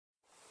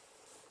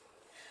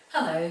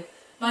Hello,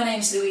 my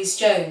name is Louise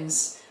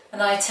Jones and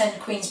I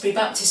attend Queensbury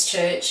Baptist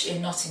Church in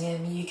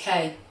Nottingham,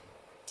 UK.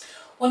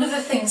 One of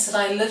the things that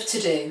I love to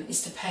do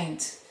is to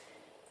paint.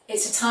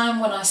 It's a time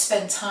when I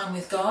spend time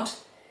with God,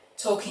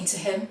 talking to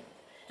Him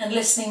and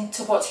listening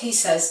to what He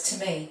says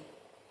to me.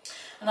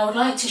 And I would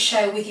like to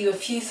share with you a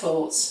few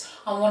thoughts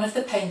on one of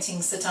the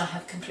paintings that I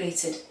have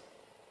completed.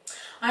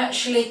 I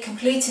actually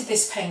completed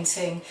this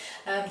painting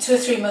 2 or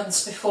 3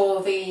 months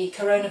before the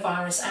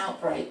coronavirus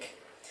outbreak.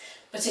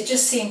 But it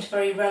just seemed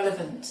very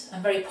relevant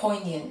and very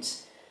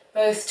poignant,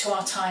 both to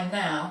our time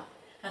now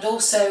and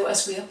also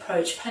as we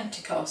approach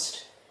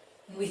Pentecost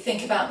and we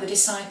think about the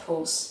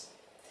disciples.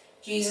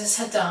 Jesus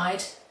had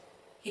died,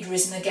 he'd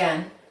risen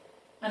again,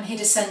 and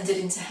he'd ascended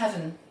into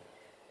heaven.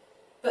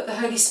 But the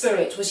Holy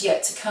Spirit was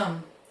yet to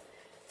come.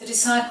 The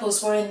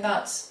disciples were in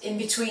that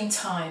in-between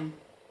time,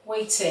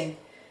 waiting,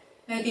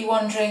 maybe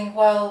wondering,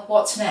 well,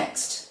 what's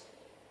next?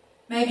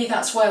 Maybe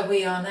that's where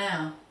we are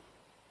now.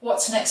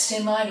 What's next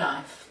in my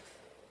life?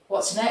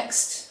 What's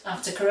next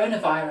after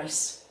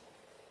coronavirus?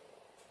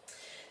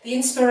 The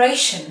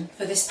inspiration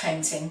for this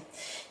painting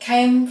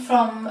came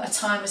from a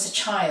time as a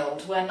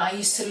child when I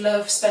used to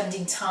love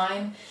spending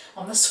time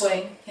on the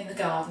swing in the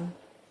garden.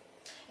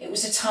 It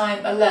was a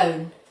time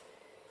alone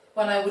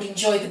when I would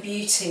enjoy the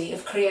beauty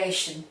of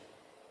creation,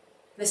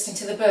 listening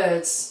to the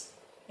birds,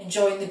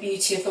 enjoying the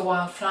beauty of the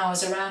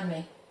wildflowers around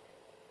me.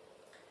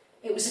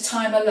 It was a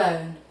time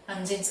alone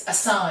and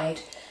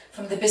aside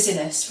from the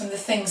busyness, from the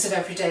things of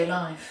everyday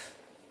life.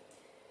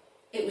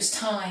 It was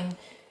time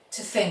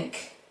to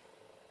think,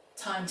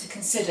 time to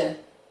consider,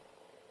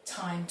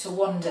 time to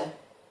wonder.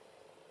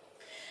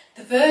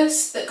 The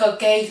verse that God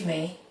gave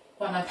me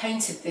when I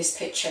painted this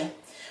picture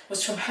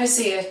was from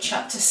Hosea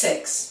chapter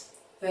 6,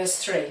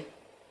 verse 3.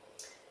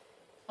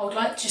 I would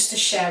like just to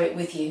share it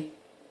with you.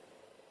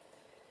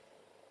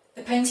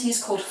 The painting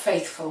is called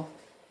Faithful.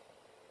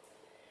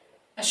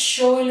 As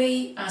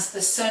surely as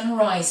the sun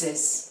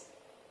rises,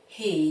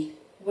 He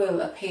will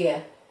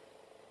appear.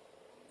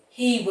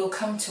 He will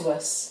come to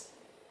us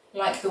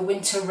like the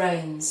winter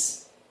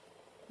rains,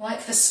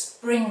 like the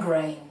spring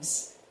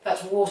rains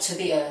that water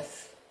the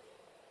earth.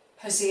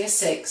 Hosea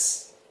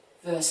 6,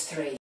 verse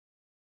 3.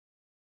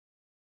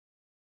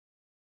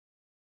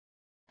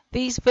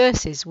 These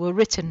verses were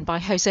written by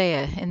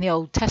Hosea in the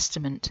Old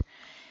Testament.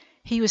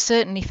 He was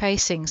certainly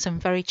facing some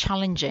very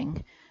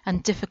challenging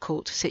and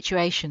difficult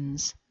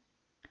situations.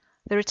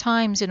 There are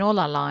times in all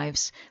our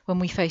lives when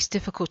we face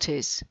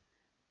difficulties,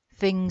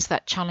 things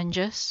that challenge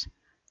us,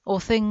 or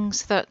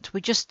things that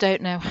we just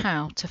don't know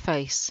how to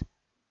face.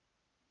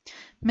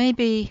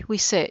 Maybe we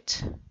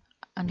sit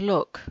and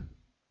look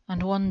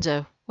and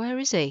wonder, where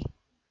is He?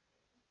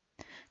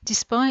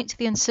 Despite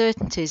the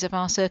uncertainties of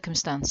our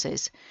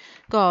circumstances,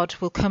 God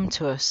will come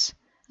to us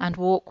and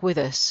walk with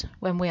us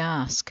when we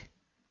ask.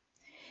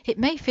 It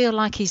may feel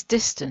like He's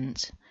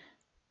distant,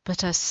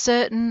 but as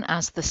certain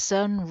as the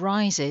sun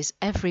rises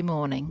every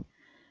morning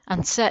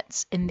and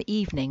sets in the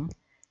evening,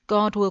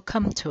 God will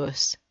come to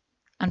us,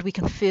 and we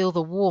can feel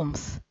the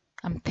warmth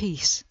and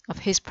peace of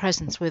His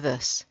presence with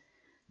us.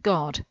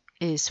 God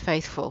is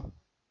faithful.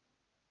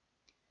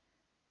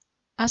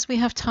 As we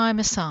have time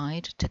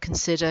aside to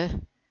consider,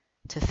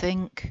 to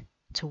think,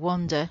 to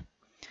wonder,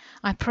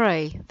 I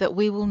pray that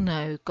we will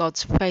know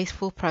God's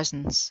faithful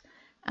presence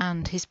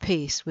and His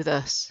peace with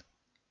us.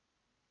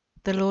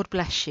 The Lord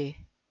bless you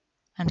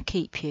and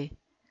keep you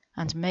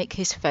and make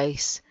His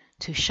face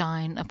to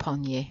shine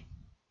upon you.